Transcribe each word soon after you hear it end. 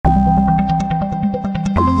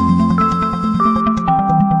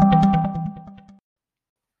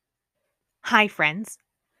Hi, friends.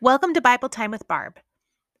 Welcome to Bible Time with Barb.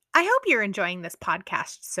 I hope you're enjoying this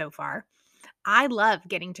podcast so far. I love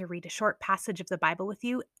getting to read a short passage of the Bible with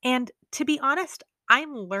you, and to be honest,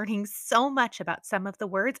 I'm learning so much about some of the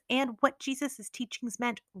words and what Jesus' teachings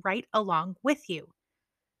meant right along with you.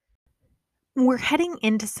 We're heading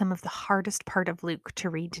into some of the hardest part of Luke to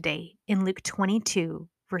read today in Luke 22,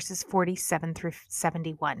 verses 47 through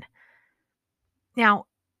 71. Now,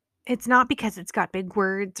 it's not because it's got big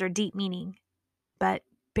words or deep meaning, but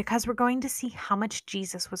because we're going to see how much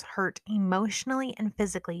Jesus was hurt emotionally and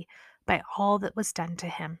physically by all that was done to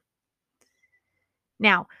him.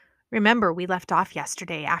 Now, remember, we left off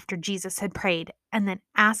yesterday after Jesus had prayed and then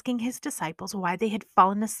asking his disciples why they had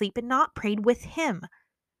fallen asleep and not prayed with him.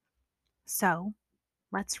 So,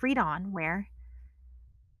 let's read on where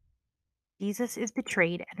Jesus is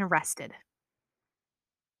betrayed and arrested.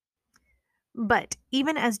 But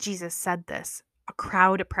even as Jesus said this, a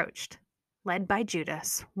crowd approached, led by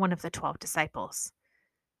Judas, one of the 12 disciples.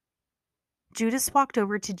 Judas walked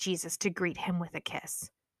over to Jesus to greet him with a kiss.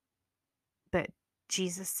 But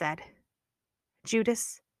Jesus said,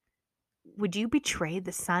 "Judas, would you betray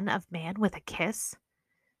the Son of Man with a kiss?"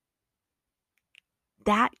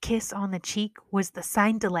 That kiss on the cheek was the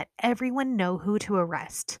sign to let everyone know who to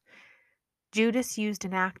arrest. Judas used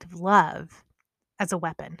an act of love as a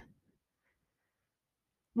weapon.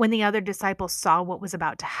 When the other disciples saw what was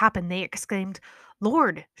about to happen, they exclaimed,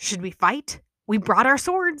 "Lord, should we fight? We brought our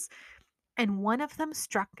swords." And one of them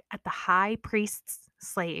struck at the high priest's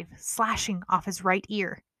slave, slashing off his right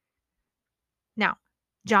ear. Now,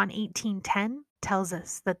 John 18:10 tells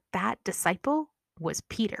us that disciple was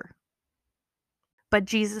Peter. But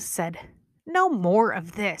Jesus said, "No more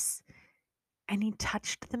of this." And he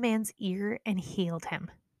touched the man's ear and healed him.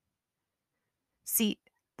 See,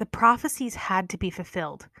 the prophecies had to be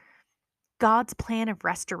fulfilled. God's plan of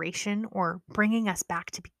restoration, or bringing us back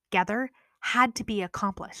together, had to be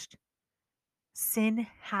accomplished. Sin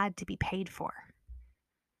had to be paid for.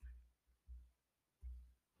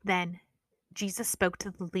 Then Jesus spoke to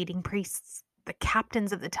the leading priests, the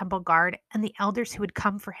captains of the temple guard, and the elders who had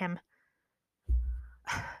come for him.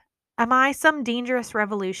 "Am I some dangerous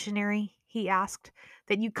revolutionary," he asked,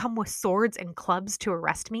 "that you come with swords and clubs to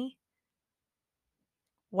arrest me?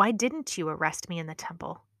 Why didn't you arrest me in the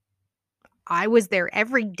temple? I was there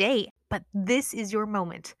every day, but this is your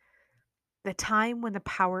moment, the time when the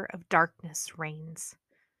power of darkness reigns."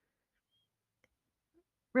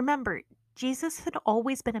 Remember, Jesus had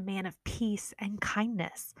always been a man of peace and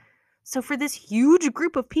kindness. So for this huge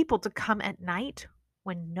group of people to come at night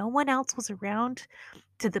when no one else was around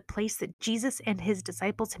to the place that Jesus and his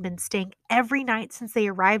disciples had been staying every night since they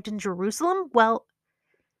arrived in Jerusalem, well,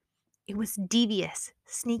 it was devious,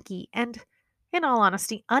 sneaky, and, in all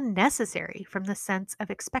honesty, unnecessary from the sense of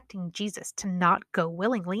expecting Jesus to not go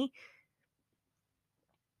willingly.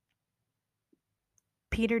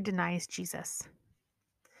 Peter denies Jesus.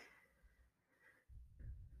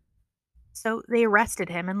 So they arrested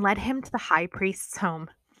him and led him to the high priest's home.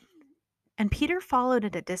 And Peter followed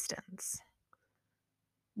at a distance.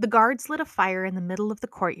 The guards lit a fire in the middle of the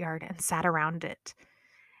courtyard and sat around it,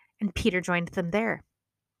 and Peter joined them there.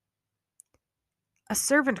 A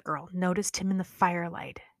servant girl noticed him in the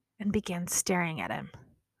firelight and began staring at him.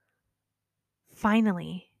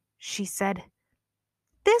 Finally, she said,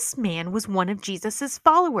 "This man was one of Jesus'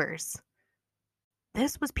 followers."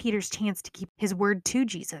 This was Peter's chance to keep his word to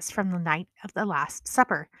Jesus from the night of the Last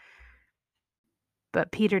Supper.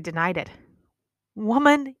 But Peter denied it.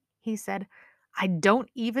 "Woman," he said, "I don't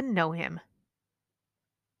even know him."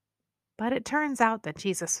 But it turns out that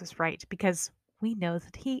Jesus was right, because we know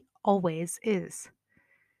that he always is.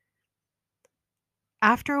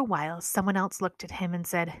 After a while, someone else looked at him and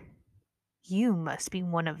said, "You must be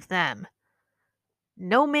one of them."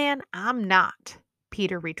 "No, man, I'm not,"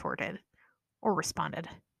 Peter retorted, or responded.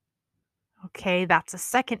 Okay, that's a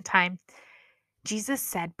second time. Jesus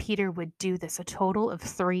said Peter would do this a total of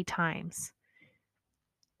 3 times.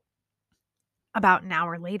 About an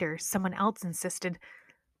hour later, someone else insisted,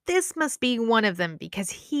 "This must be one of them because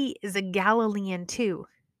he is a Galilean too."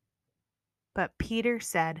 But Peter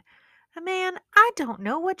said, "Man, I don't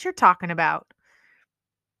know what you're talking about."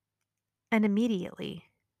 And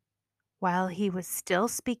immediately, while he was still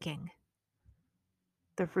speaking,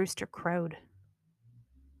 the rooster crowed.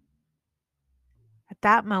 At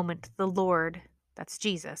that moment, the Lord, that's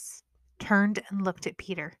Jesus, turned and looked at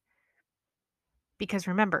Peter. Because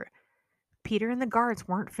remember, Peter and the guards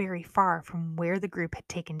weren't very far from where the group had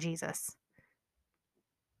taken Jesus.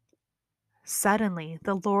 Suddenly,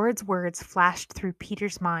 the Lord's words flashed through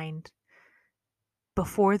Peter's mind.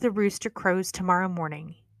 "Before the rooster crows tomorrow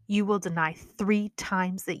morning, you will deny 3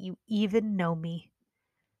 times that you even know me."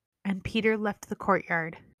 And Peter left the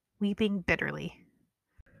courtyard, weeping bitterly.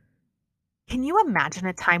 Can you imagine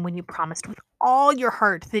a time when you promised with all your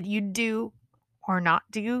heart that you'd do or not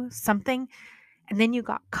do something, and then you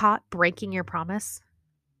got caught breaking your promise?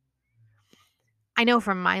 I know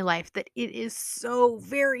from my life that it is so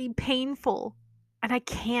very painful, and I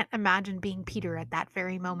can't imagine being Peter at that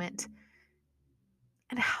very moment.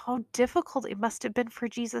 And how difficult it must have been for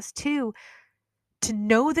Jesus, too, to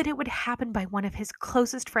know that it would happen by one of his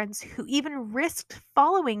closest friends who even risked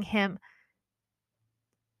following him.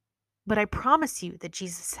 But I promise you that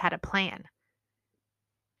Jesus had a plan.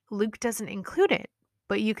 Luke doesn't include it,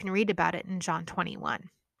 but you can read about it in John 21.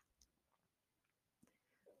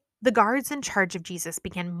 The guards in charge of Jesus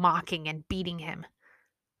began mocking and beating him.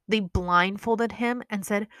 They blindfolded him and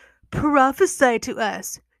said, "Prophesy to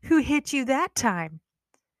us. Who hit you that time?"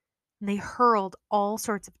 And they hurled all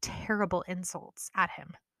sorts of terrible insults at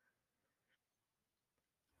him.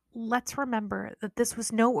 Let's remember that this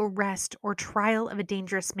was no arrest or trial of a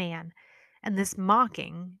dangerous man, and this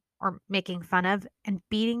mocking, or making fun of, and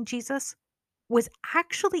beating Jesus was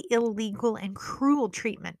actually illegal and cruel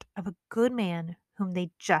treatment of a good man whom they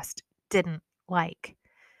just didn't like.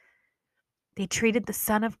 They treated the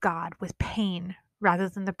Son of God with pain rather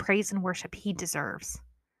than the praise and worship he deserves.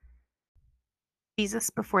 Jesus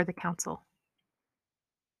before the council.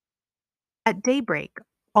 At daybreak,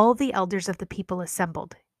 all the elders of the people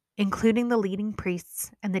assembled, including the leading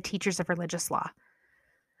priests and the teachers of religious law.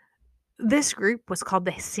 This group was called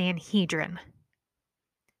the Sanhedrin.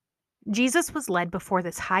 Jesus was led before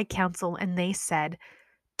this high council, and they said,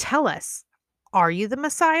 "Tell us, are you the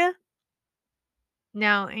Messiah?"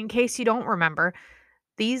 Now, in case you don't remember,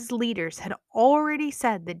 these leaders had already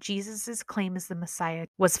said that Jesus' claim as the Messiah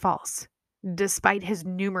was false, despite his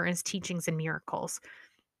numerous teachings and miracles.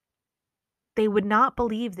 They would not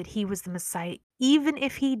believe that he was the Messiah, even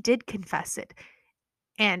if he did confess it.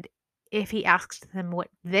 And if he asked them what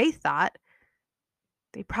they thought,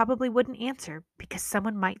 they probably wouldn't answer because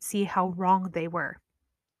someone might see how wrong they were.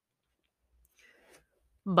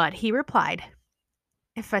 But he replied,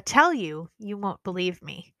 "If I tell you, you won't believe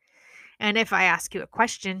me. And if I ask you a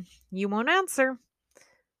question, you won't answer.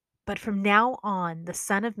 But from now on, the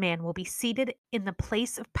Son of Man will be seated in the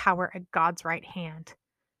place of power at God's right hand."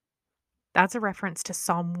 That's a reference to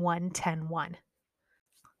Psalm 110:1.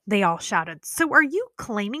 They all shouted, "So are you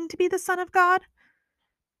claiming to be the Son of God?"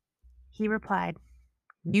 He replied,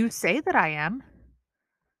 "You say that I am."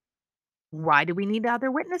 "Why do we need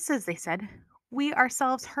other witnesses?" they said. "We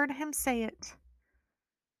ourselves heard him say it."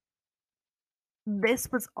 This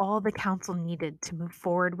was all the council needed to move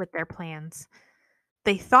forward with their plans.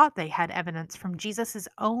 They thought they had evidence from Jesus'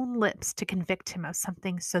 own lips to convict him of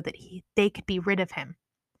something so that they could be rid of him.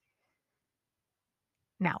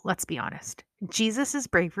 Now, let's be honest. Jesus'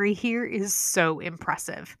 bravery here is so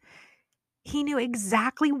impressive. He knew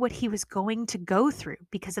exactly what he was going to go through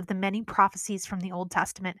because of the many prophecies from the Old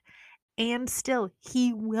Testament, and still,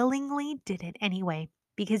 he willingly did it anyway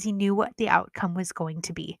because he knew what the outcome was going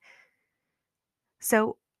to be.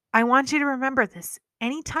 So, I want you to remember this.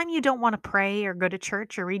 Anytime you don't want to pray or go to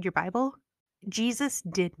church or read your Bible, Jesus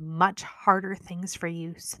did much harder things for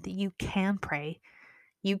you so that you can pray,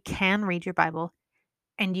 you can read your Bible,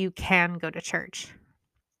 and you can go to church.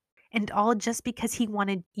 And all just because he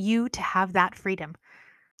wanted you to have that freedom.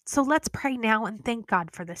 So let's pray now and thank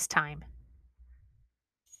God for this time.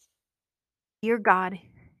 Dear God,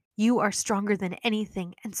 you are stronger than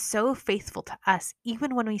anything and so faithful to us,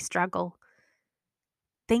 even when we struggle.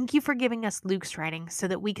 Thank you for giving us Luke's writing so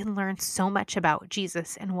that we can learn so much about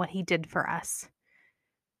Jesus and what he did for us.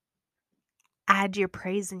 Add your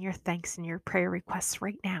praise and your thanks and your prayer requests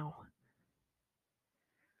right now.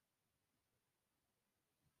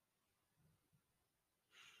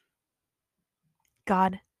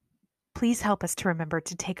 God, please help us to remember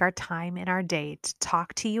to take our time in our day to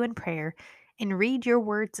talk to you in prayer and read your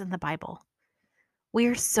words in the Bible. We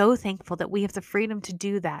are so thankful that we have the freedom to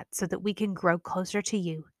do that so that we can grow closer to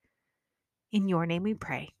you. In your name we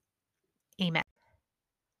pray. Amen.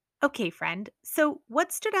 Okay, friend. So,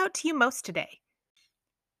 what stood out to you most today?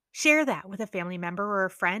 Share that with a family member or a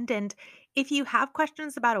friend. And if you have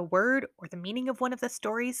questions about a word or the meaning of one of the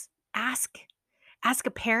stories, ask. Ask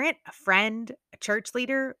a parent, a friend, a church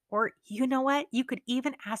leader, or you know what? You could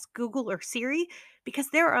even ask Google or Siri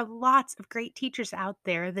because there are lots of great teachers out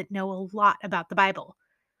there that know a lot about the Bible.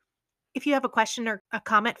 If you have a question or a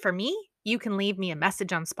comment for me, you can leave me a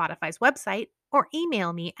message on Spotify's website or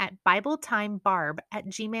email me at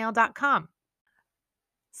BibleTimeBarb@gmail.com.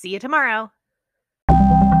 See you tomorrow.